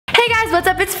guys, what's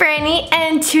up? It's Franny,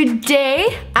 and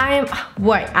today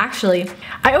actually,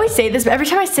 I always say this, but every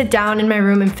time I sit down in my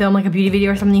room and film like a beauty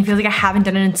video or something, it feels like I haven't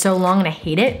done it in so long and I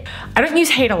hate it. I don't use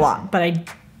hate a lot, but I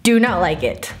do not like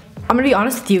it. I'm gonna be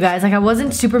honest with you guys, like I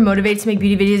wasn't super motivated to make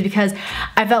beauty videos because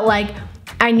I felt like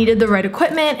I needed the right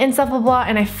equipment and stuff, blah, blah,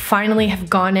 and I finally have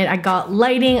gotten it. I got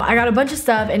lighting, I got a bunch of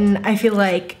stuff, and I feel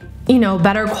like, you know,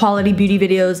 better quality beauty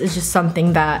videos is just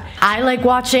something that I like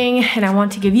watching and I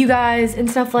want to give you guys and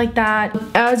stuff like that.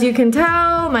 As you can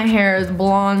tell, my hair is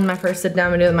blonde. My first sit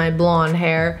down video with my blonde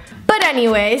hair. But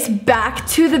anyways, back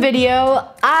to the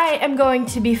video. I am going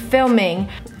to be filming.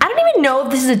 I don't even know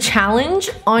if this is a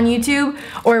challenge on YouTube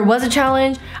or it was a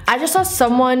challenge. I just saw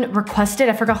someone requested,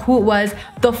 I forgot who it was,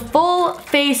 the full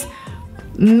face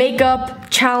makeup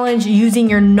challenge using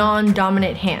your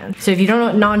non-dominant hand. So if you don't know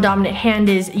what non-dominant hand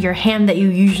is, your hand that you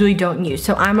usually don't use.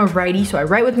 So I'm a righty, so I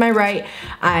write with my right,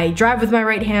 I drive with my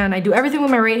right hand, I do everything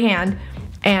with my right hand,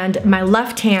 and my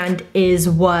left hand is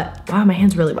what, wow, my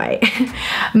hand's really white.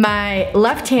 My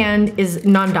left hand is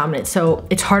non-dominant, so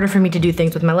it's harder for me to do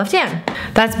things with my left hand.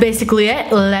 That's basically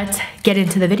it. Let's get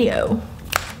into the video.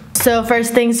 So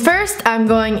first things first, I'm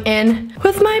going in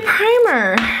with my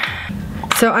primer.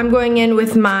 So I'm going in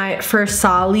with my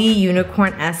Franny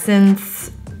Unicorn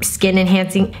Essence Skin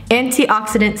Enhancing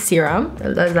Antioxidant Serum.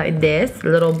 It's like this,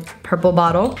 little purple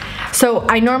bottle. So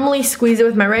I normally squeeze it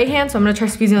with my right hand, so I'm gonna try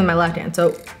squeezing with my left hand.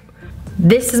 So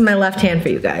this is my left hand for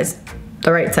you guys,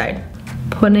 the right side.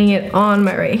 Putting it on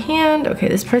my right hand. Okay,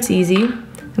 this part's easy.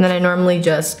 And then I normally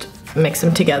just mix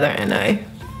them together and I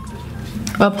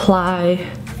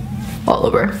apply all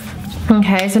over.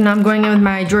 Okay, so now I'm going in with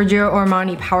my Giorgio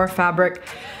Armani Power Fabric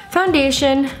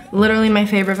foundation. Literally my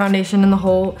favorite foundation in the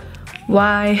whole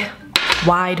wide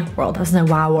world. That's not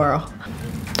wide world.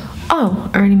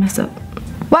 Oh, I already messed up.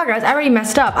 Wow guys, I already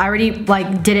messed up. I already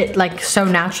like did it like so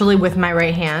naturally with my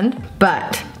right hand.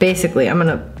 But basically I'm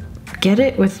gonna get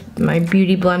it with my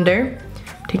beauty blender.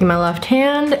 Taking my left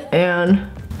hand and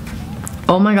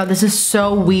oh my god, this is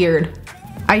so weird.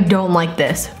 I don't like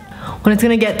this. When it's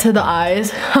gonna get to the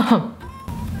eyes,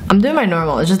 I'm doing my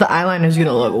normal, it's just the eyeliner is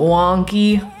gonna look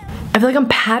wonky. I feel like I'm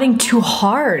patting too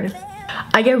hard.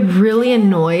 I get really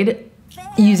annoyed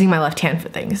using my left hand for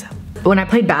things. When I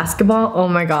played basketball, oh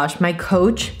my gosh, my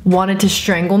coach wanted to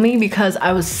strangle me because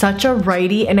I was such a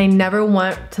righty and I never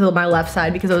went to my left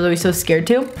side because I was always so scared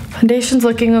to. Foundation's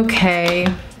looking okay.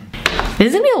 This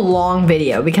is gonna be a long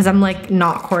video because I'm like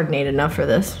not coordinated enough for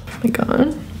this. Oh my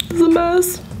god, this is a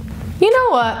mess. You know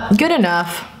what, good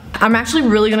enough. I'm actually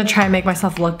really gonna try and make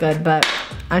myself look good, but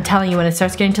I'm telling you, when it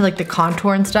starts getting to like the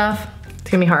contour and stuff,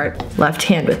 it's gonna be hard. Left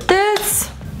hand with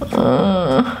this.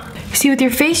 See, with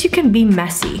your face, you can be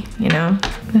messy, you know?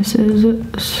 This is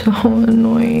so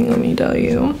annoying, let me tell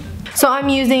you. So I'm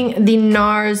using the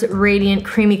NARS Radiant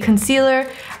Creamy Concealer.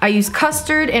 I use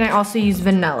custard and I also use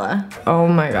vanilla. Oh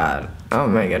my god. Oh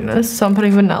my goodness. So I'm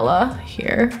putting vanilla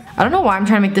here. I don't know why I'm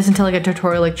trying to make this into like a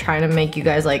tutorial, like trying to make you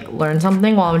guys like learn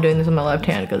something while I'm doing this with my left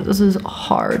hand because this is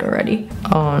hard already.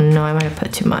 Oh no, I might have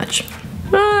put too much.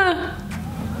 Ah.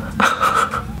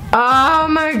 Oh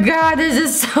my god, this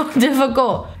is so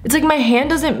difficult. It's like my hand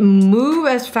doesn't move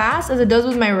as fast as it does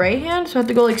with my right hand, so I have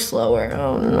to go like slower.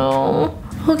 Oh no.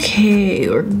 Okay,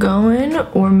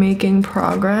 we're making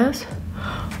progress.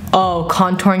 Oh,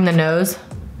 contouring the nose.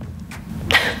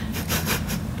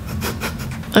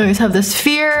 I always have this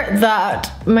fear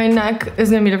that my neck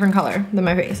is gonna be a different color than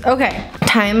my face. Okay,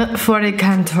 time for the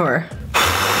contour.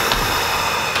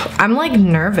 I'm like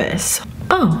nervous.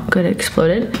 Oh, good, it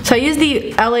exploded. So I use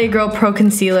the LA Girl Pro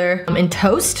Concealer in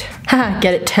Toast.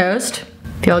 Get it, Toast?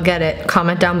 If y'all get it,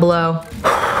 comment down below.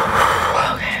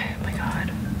 Okay, oh my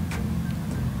god.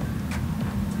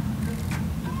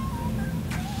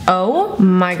 Oh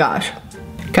my gosh.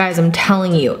 Guys, I'm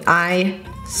telling you, I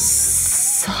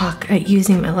suck at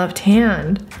using my left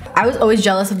hand. I was always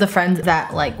jealous of the friends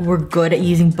that like were good at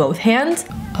using both hands.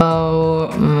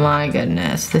 Oh my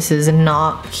goodness, this is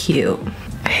not cute.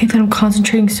 I hate that I'm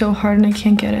concentrating so hard and I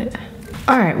can't get it.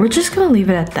 All right, we're just gonna leave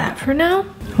it at that for now.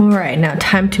 All right, now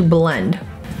time to blend.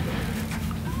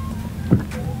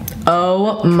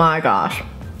 Oh my gosh.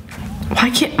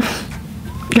 Why can't,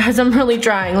 guys, I'm really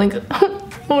trying, like, I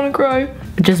wanna cry.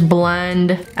 Just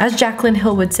blend, as Jaclyn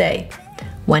Hill would say,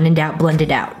 when in doubt, blend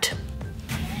it out.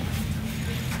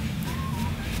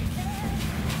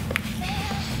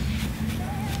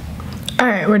 All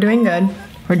right, we're doing good.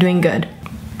 We're doing good.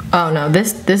 Oh no,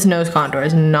 this nose contour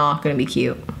is not gonna be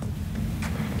cute.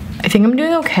 I think I'm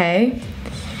doing okay.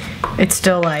 It's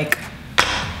still like,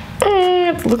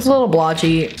 it looks a little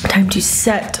blotchy. Time to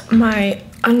set my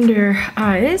under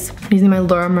eyes. I'm using my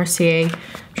Laura Mercier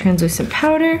translucent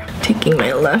powder. Taking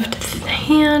my left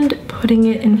hand, putting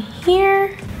it in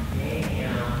here.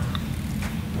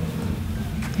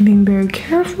 Being very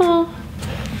careful.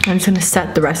 I'm just gonna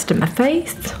set the rest of my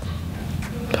face.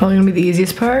 Probably gonna be the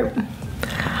easiest part.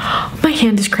 My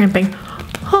hand is cramping.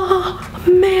 Oh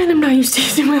man, I'm not used to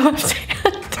using my left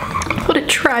hand. What a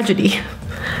tragedy.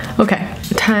 Okay,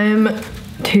 time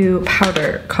to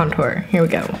powder contour. Here we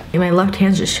go. My left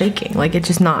hand's just shaking. Like, it's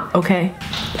just not okay.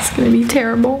 It's gonna be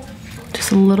terrible.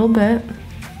 Just a little bit.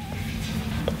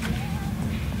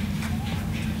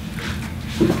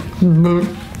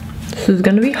 This is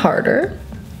gonna be harder.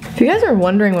 If you guys are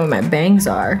wondering what my bangs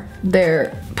are,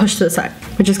 they're pushed to the side,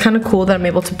 which is kind of cool that I'm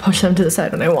able to push them to the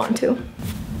side when I want to.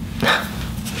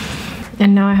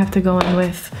 And now I have to go in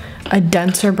with a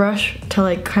denser brush to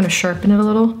like kind of sharpen it a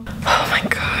little. Oh my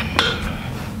god.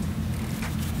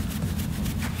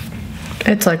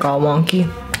 It's like all wonky.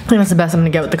 I think that's the best I'm gonna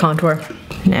get with the contour.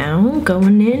 Now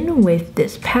going in with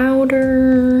this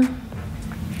powder.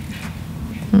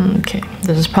 Okay,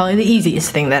 this is probably the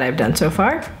easiest thing that I've done so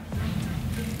far.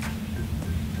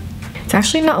 It's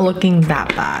actually not looking that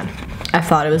bad. I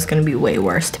thought it was gonna be way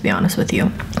worse, to be honest with you.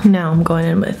 Now I'm going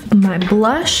in with my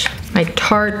blush, my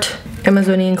Tarte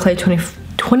Amazonian Clay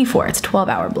 24. It's a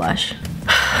 12-hour blush.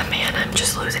 Man, I'm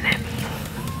just losing it.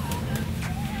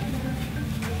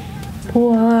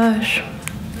 Blush.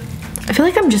 I feel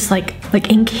like I'm just like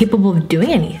incapable of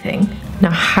doing anything.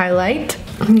 Now highlight.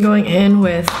 I'm going in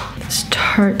with this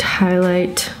Tarte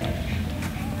highlight.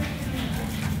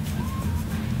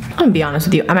 I'm gonna be honest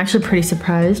with you, I'm actually pretty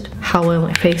surprised how well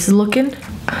my face is looking,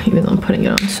 even though I'm putting it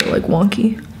on so like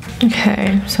wonky.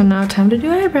 Okay, so now time to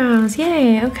do eyebrows.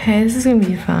 Yay, okay, this is gonna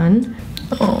be fun.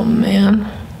 Oh man.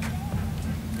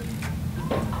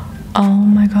 Oh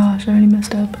my gosh, I already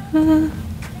messed up. I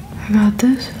got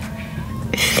this.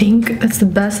 I think that's the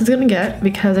best it's gonna get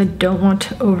because I don't want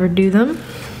to overdo them.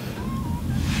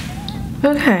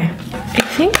 Okay, I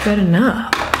think good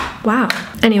enough. Wow.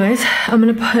 Anyways, I'm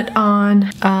gonna put on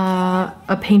a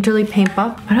Painterly paint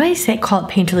pot. Why do I say call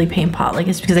it Painterly paint pot? Like,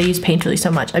 it's because I use Painterly so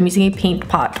much. I'm using a paint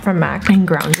pot from MAC in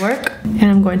Groundwork. And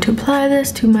I'm going to apply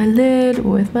this to my lid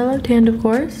with my left hand, of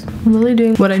course. I'm really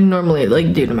doing what I normally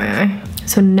like do to my eye.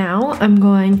 So now I'm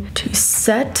going to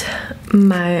set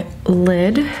my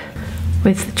lid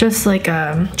with just like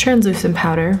a translucent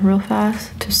powder real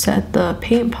fast to set the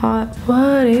paint pot.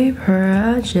 What a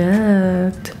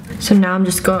project. So now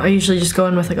I usually just go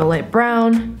in with like a light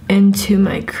brown into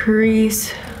my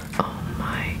crease. Oh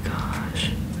my gosh.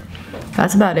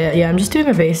 That's about it. Yeah, I'm just doing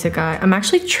a basic eye. I'm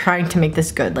actually trying to make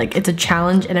this good. Like, it's a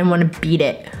challenge and I want to beat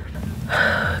it.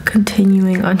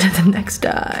 Continuing on to the next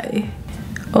eye.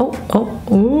 Oh.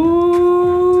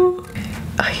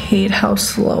 I hate how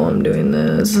slow I'm doing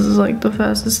this. This is like the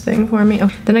fastest thing for me.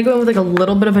 Oh, then I go in with like a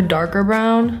little bit of a darker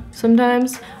brown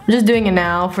sometimes. I'm just doing it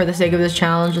now for the sake of this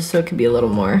challenge, just so it could be a little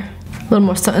more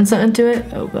something to it.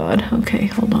 Oh god, okay,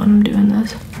 hold on, I'm doing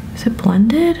this. Is it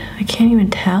blended? I can't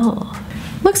even tell.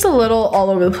 Looks a little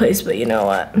all over the place, but you know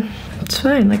what? It's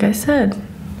fine, like I said.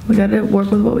 We gotta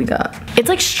work with what we got. It's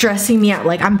like stressing me out,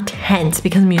 like I'm tense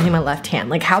because I'm using my left hand.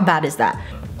 Like, how bad is that?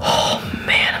 Oh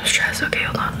man, I'm stressed. Okay,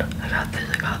 hold on. I got this.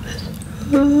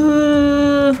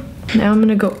 Now I'm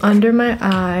gonna go under my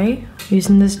eye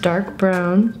using this dark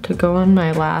brown to go on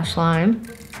my lash line.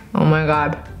 Oh my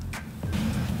god.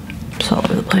 It's all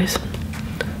over the place.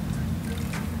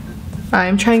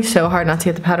 I'm trying so hard not to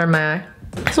get the powder in my eye.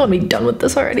 I just want to be done with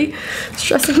this already. It's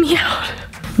stressing me out.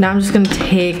 Now I'm just gonna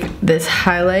take this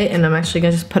highlight and I'm actually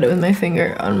gonna just put it with my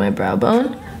finger on my brow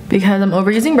bone because I'm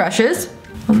overusing brushes.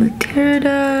 On the tear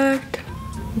duct,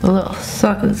 a little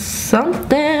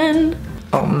something.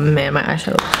 Oh man, my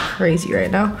eyeshadow looks crazy right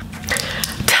now.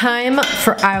 Time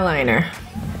for eyeliner.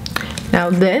 Now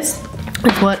this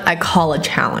is what I call a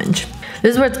challenge.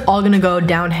 This is where it's all gonna go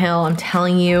downhill, I'm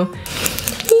telling you.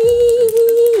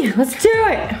 Let's do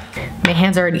it. My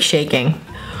hand's already shaking.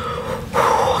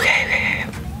 Okay.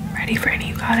 Ready, Franny,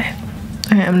 you got it.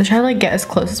 Okay, I'm gonna try to like get as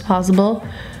close as possible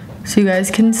so you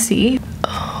guys can see.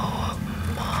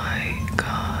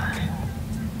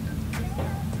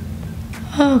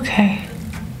 Okay.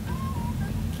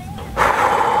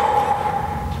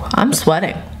 I'm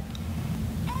sweating.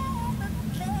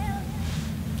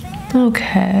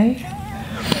 Okay.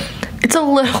 It's a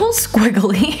little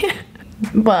squiggly,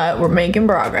 but we're making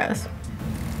progress.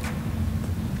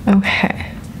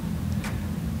 Okay.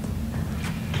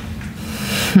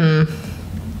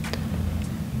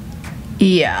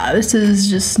 Yeah, this is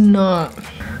just not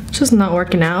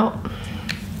working out.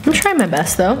 I'm trying my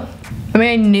best though. I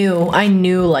mean, I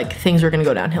knew like things were gonna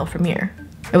go downhill from here.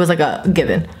 It was like a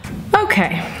given.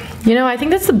 Okay, You know, I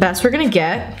think that's the best we're gonna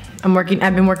get.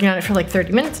 I've been working on it for like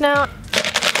 30 minutes now.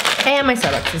 And my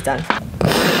Starbucks is done.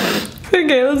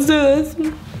 Okay, let's do this.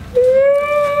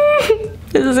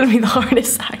 This is gonna be the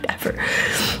hardest side ever.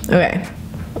 Okay.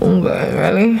 Okay,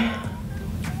 ready?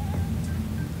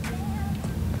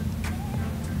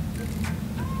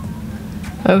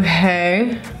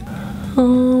 Okay.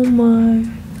 Oh my.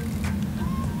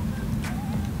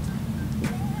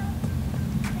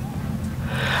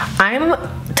 I'm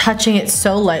touching it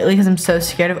so lightly because I'm so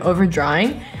scared of over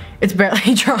drawing. It's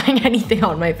barely drawing anything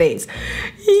on my face.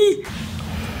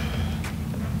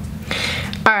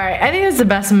 Alright, I think that's the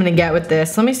best I'm gonna get with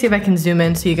this. Let me see if I can zoom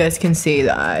in so you guys can see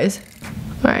the eyes.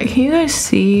 Alright, can you guys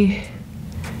see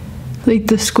like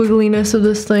the squiggliness of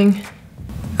this thing?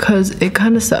 Cause it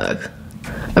kinda sucks.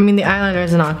 I mean, the eyeliner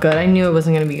is not good. I knew it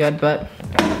wasn't gonna be good, but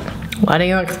what do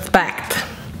you expect?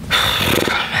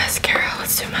 Mascara,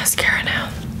 let's do mascara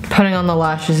now. Putting on the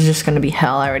lashes is just gonna be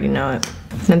hell, I already know it.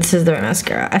 And this is the right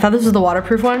mascara. I thought this was the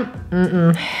waterproof one.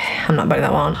 I'm not putting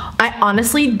that one on. I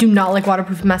honestly do not like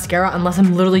waterproof mascara unless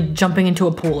I'm literally jumping into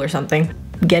a pool or something.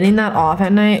 Getting that off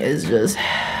at night is just,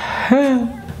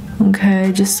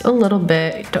 okay, just a little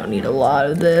bit. Don't need a lot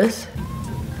of this.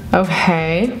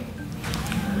 Okay.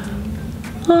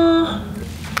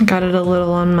 Got it a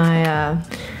little on my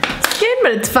skin,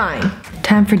 but it's fine.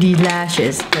 Time for these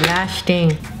lashes, the lash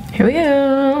thing. Here we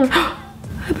go.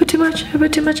 I put too much, I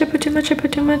put too much, I put too much, I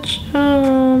put too much.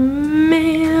 Oh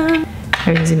man.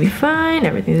 Everything's gonna be fine,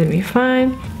 everything's gonna be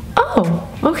fine. Oh,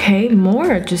 okay,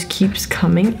 more just keeps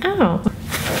coming out.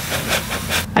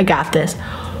 I got this.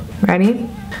 Ready?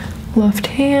 Left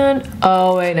hand.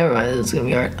 Oh wait, never mind, this is gonna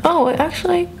be hard. Oh, wait,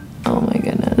 actually, oh my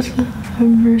goodness. Have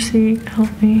mercy, help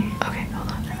me. Okay, hold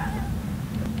on.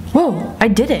 Whoa, I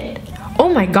did it. Oh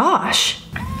my gosh.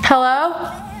 Hello?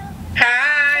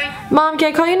 Hi. Mom,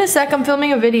 can I call you in a sec? I'm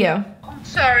filming a video.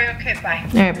 Sorry, okay, bye.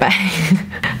 Alright, bye.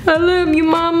 I love you,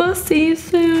 Mama. See you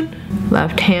soon.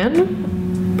 Left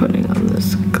hand. Putting on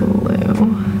this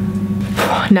glue.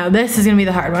 Now this is gonna be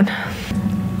the hard one.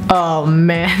 Oh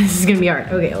man, this is gonna be hard.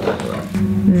 Okay, hold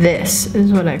on. This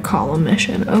is what I call a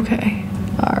mission. Okay.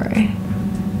 Alright.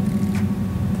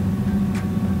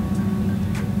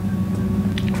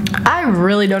 I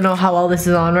really don't know how well this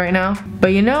is on right now,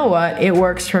 but you know what? It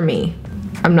works for me.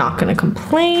 I'm not gonna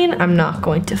complain. I'm not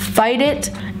going to fight it.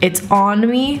 It's on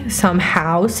me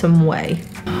somehow, some way.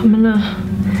 I'm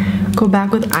gonna go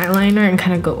back with eyeliner and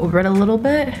kind of go over it a little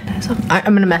bit. So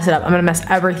I'm gonna mess it up. I'm gonna mess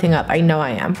everything up. I know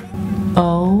I am.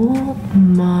 Oh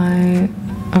my,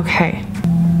 okay.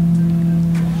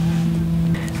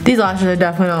 These lashes are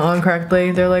definitely not on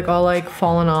correctly. They're like all like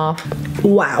falling off.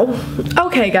 Wow.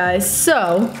 Okay guys,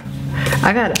 so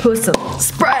I gotta put some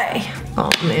spray.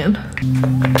 Oh man.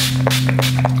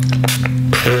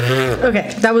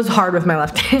 Okay, that was hard with my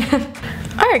left hand.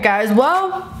 Alright guys,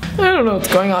 well, I don't know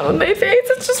what's going on with my face.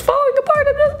 It's just falling apart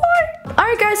at this point.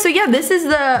 Alright guys, so yeah, this is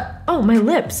the, oh, my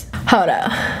lips. Hold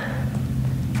up.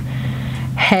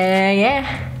 Hey,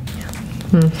 yeah.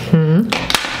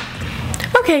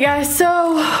 Okay guys,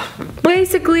 so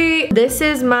basically this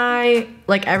is my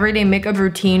like everyday makeup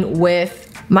routine with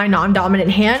my non-dominant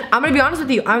hand. I'm gonna be honest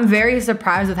with you, I'm very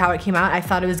surprised with how it came out. I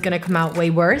thought it was gonna come out way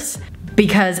worse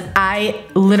because I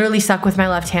literally suck with my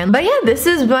left hand. But yeah, this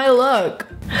is my look.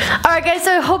 Alright guys,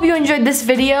 so I hope you enjoyed this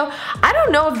video. I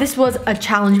don't know if this was a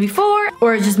challenge before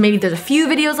or just maybe there's a few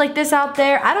videos like this out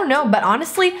there. I don't know, but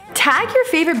honestly, tag your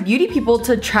favorite beauty people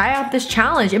to try out this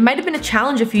challenge. It might have been a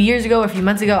challenge a few years ago or a few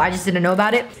months ago. I just didn't know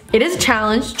about it. It is a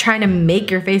challenge trying to make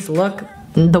your face look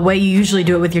the way you usually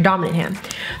do it with your dominant hand.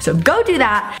 So go do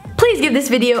that. Please give this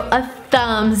video a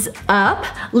thumbs up.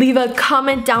 Leave a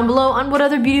comment down below on what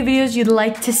other beauty videos you'd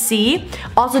like to see.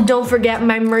 Also, don't forget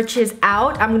my merch is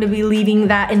out. I'm gonna be leaving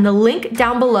that in the link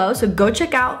down below, so go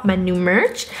check out my new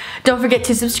merch. Don't forget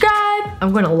to subscribe.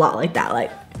 I'm going a lot like that,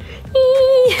 like.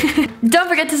 Don't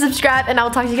forget to subscribe, and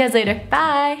I'll talk to you guys later.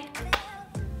 Bye.